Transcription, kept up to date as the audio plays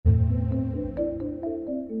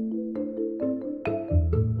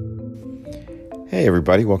Hey,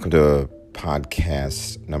 everybody. Welcome to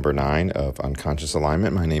podcast number 9 of Unconscious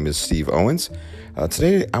Alignment. My name is Steve Owens.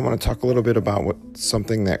 Today, I want to talk a little bit about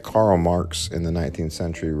something that Karl Marx in the 19th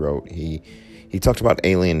century wrote. He talked about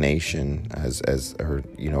alienation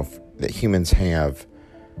that humans have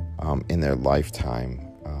in their lifetime.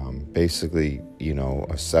 Basically,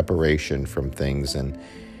 a separation from things. And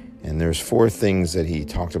there's 4 things that he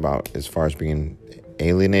talked about as far as being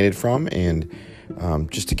alienated from. And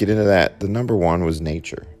just to get into that, the number 1 was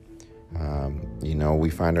nature. We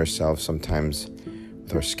find ourselves sometimes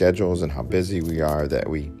with our schedules and how busy we are that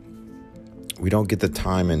we don't get the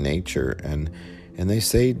time in nature. And they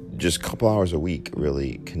say just a couple hours a week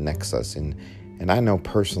really connects us. And I know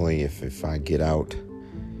personally, if I get out,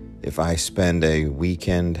 if I spend a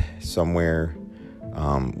weekend somewhere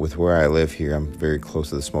with where I live here, I'm very close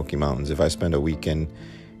to the Smoky Mountains. If I spend a weekend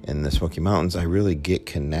in the Smoky Mountains, I really get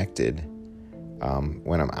connected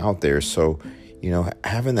when I'm out there. So,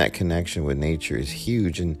 having that connection with nature is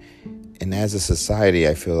huge. And as a society,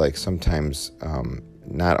 I feel like sometimes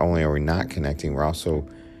not only are we not connecting, we're also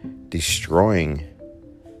destroying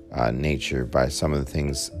nature by some of the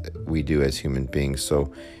things we do as human beings.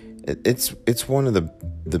 So it's one of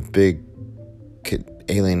the big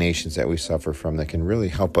alienations that we suffer from that can really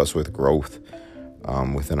help us with growth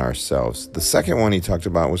within ourselves. The second one he talked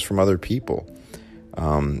about was from other people.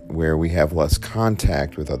 Where we have less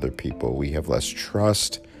contact with other people, we have less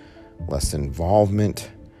trust, less involvement,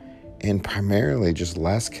 and primarily just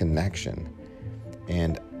less connection.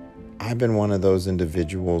 And I've been one of those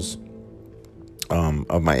individuals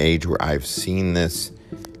of my age where I've seen this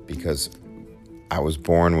because I was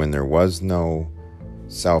born when there was no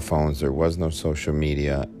cell phones, there was no social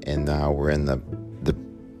media, and now we're in the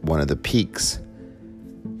one of the peaks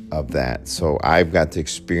of that. So I've got to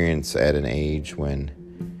experience at an age when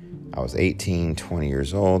I was 18, 20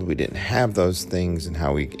 years old. We didn't have those things, and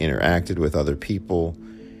how we interacted with other people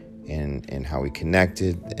and how we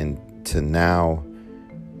connected, and to now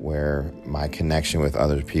where my connection with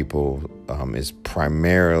other people is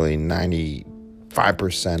primarily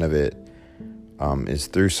 95% of it is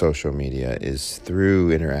through social media, is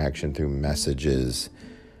through interaction, through messages,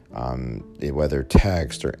 whether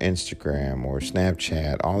text or Instagram or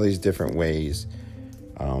Snapchat, all these different ways,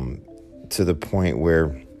 to the point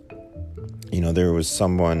where, there was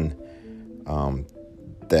someone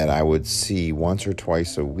that I would see once or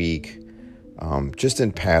twice a week, just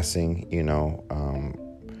in passing,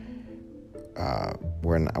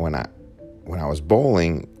 when I was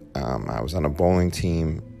bowling, I was on a bowling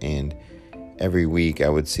team, and every week I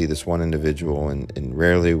would see this one individual, and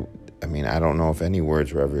rarely, I don't know if any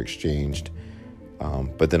words were ever exchanged,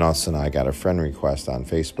 but then all of a sudden I got a friend request on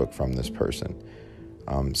Facebook from this person.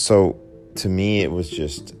 So to me, it was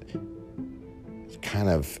just kind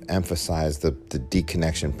of emphasized the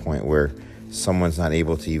deconnection point where someone's not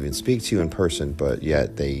able to even speak to you in person, but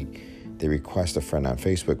yet they request a friend on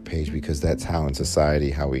Facebook page, because that's how in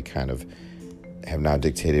society, how we kind of have now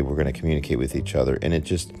dictated we're going to communicate with each other. And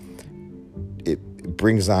it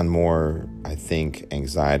brings on more, I think,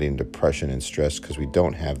 anxiety and depression and stress, because we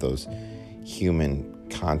don't have those human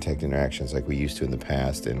contact interactions like we used to in the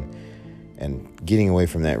past, and getting away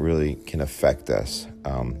from that really can affect us.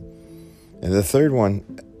 And the third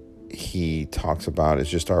one he talks about is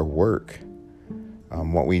just our work,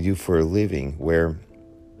 what we do for a living, where,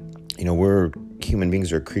 we're human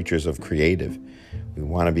beings are creatures of creative. We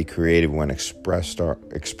want to be creative. We want to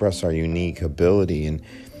express our unique ability. And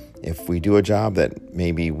if we do a job that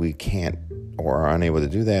maybe we can't or are unable to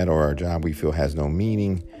do that, or our job we feel has no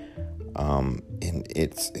meaning, and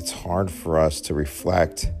it's hard for us to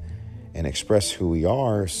reflect and express who we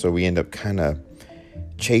are, so we end up kind of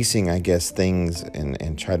chasing, I guess, things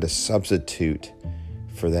and try to substitute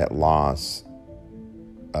for that loss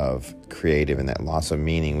of creative and that loss of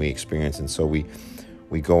meaning we experience. And so we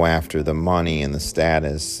go after the money and the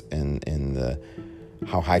status and the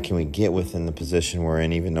how high can we get within the position we're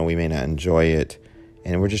in, even though we may not enjoy it.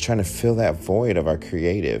 And we're just trying to fill that void of our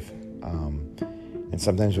creative. And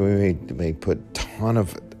sometimes we may put a ton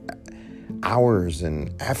of hours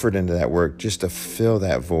and effort into that work just to fill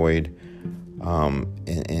that void,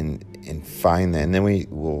 and find that. And then we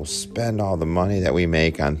will spend all the money that we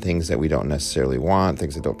make on things that we don't necessarily want,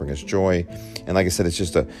 things that don't bring us joy. And like I said,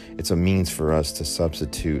 it's a means for us to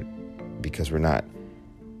substitute, because we're not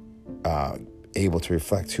able to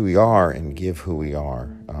reflect who we are and give who we are.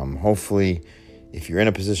 Hopefully, if you're in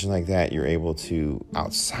a position like that, you're able to,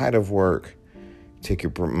 outside of work, take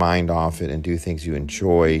your mind off it and do things you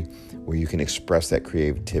enjoy, where you can express that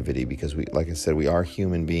creativity, because like I said, we are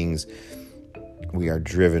human beings we are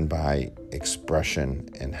driven by expression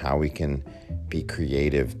and how we can be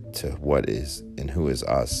creative to what is and who is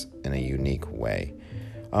us in a unique way.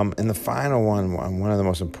 And the final one of the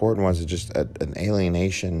most important ones, is just an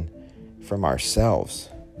alienation from ourselves,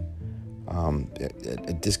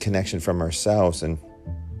 a disconnection from ourselves. And,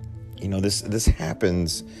 this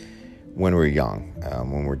happens when we're young,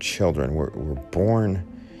 when we're children. We're born,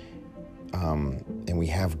 and we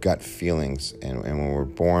have gut feelings. And when we're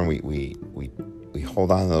born, we hold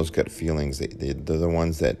on to those gut feelings. They're the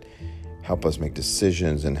ones that help us make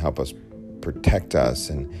decisions and help us protect us.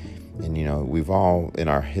 And we've all, in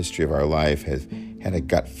our history of our life, have had a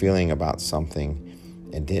gut feeling about something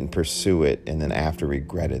and didn't pursue it, and then after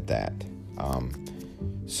regretted that.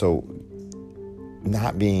 So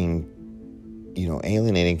not being,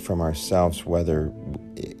 alienating from ourselves, whether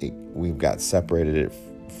we've got separated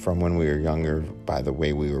from when we were younger by the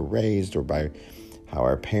way we were raised or by how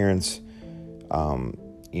our parents,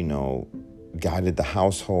 guided the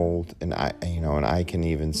household. And I can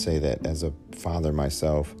even say that as a father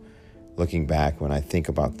myself, looking back when I think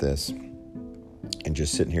about this and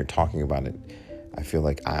just sitting here talking about it, I feel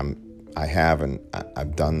like I've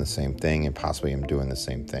done the same thing, and possibly I'm doing the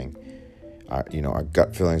same thing. Our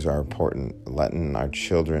gut feelings are important. Letting our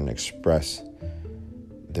children express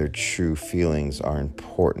their true feelings are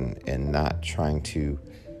important, and not trying to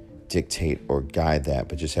dictate or guide that,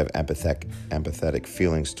 but just have empathetic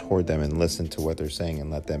feelings toward them and listen to what they're saying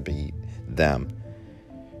and let them be them.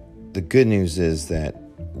 The good news is that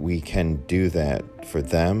we can do that for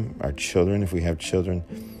them, our children, if we have children,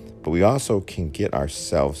 but we also can get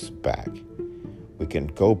ourselves back. We can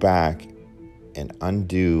go back and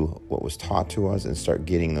undo what was taught to us and start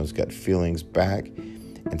getting those gut feelings back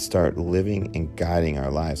and start living and guiding our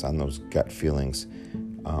lives on those gut feelings,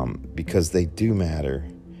 because they do matter.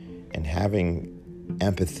 And having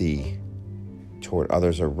empathy toward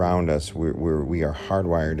others around us, we are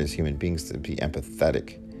hardwired as human beings to be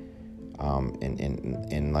empathetic.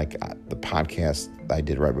 And like the podcast I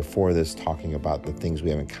did right before this, talking about the things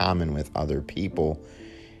we have in common with other people,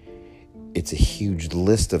 it's a huge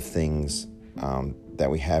list of things that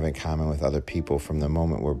we have in common with other people from the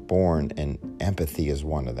moment we're born, and empathy is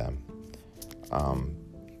one of them.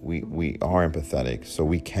 We are empathetic, so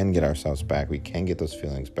we can get ourselves back. We can get those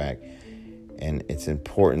feelings back. And it's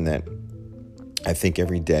important that I think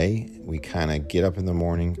every day we kind of get up in the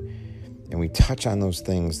morning and we touch on those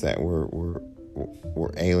things that we're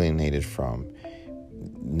alienated from.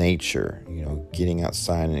 Nature, getting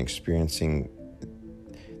outside and experiencing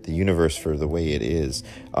the universe for the way it is.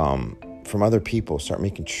 From other people, start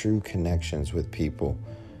making true connections with people.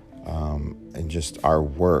 And just our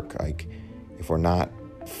work, like if we're not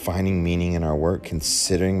finding meaning in our work,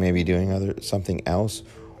 considering maybe doing something else,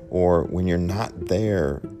 or when you're not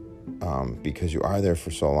there, because you are there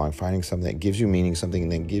for so long, finding something that gives you meaning, something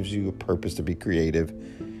that gives you a purpose to be creative,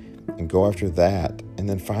 and go after that. And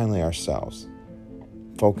then finally, ourselves,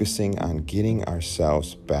 focusing on getting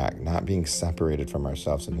ourselves back, not being separated from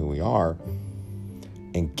ourselves and who we are,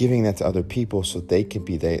 and giving that to other people so they can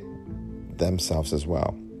be themselves as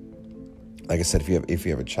well. Like I said, if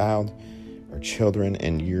you have a child or children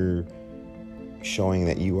and you're showing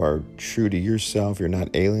that you are true to yourself, you're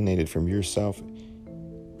not alienated from yourself,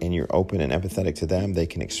 and you're open and empathetic to them, they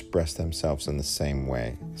can express themselves in the same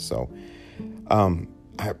way. So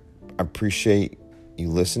I appreciate you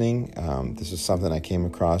listening. This is something I came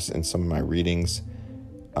across in some of my readings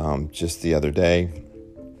just the other day.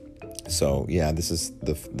 So yeah, this is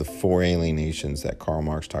the four alienations that Karl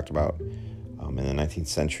Marx talked about in the 19th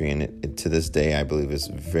century, and it to this day I believe is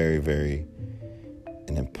very, very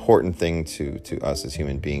an important thing to us as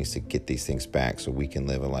human beings to get these things back so we can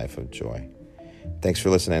live a life of joy. Thanks for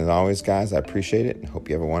listening as always, guys. I appreciate it and hope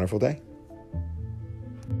you have a wonderful day.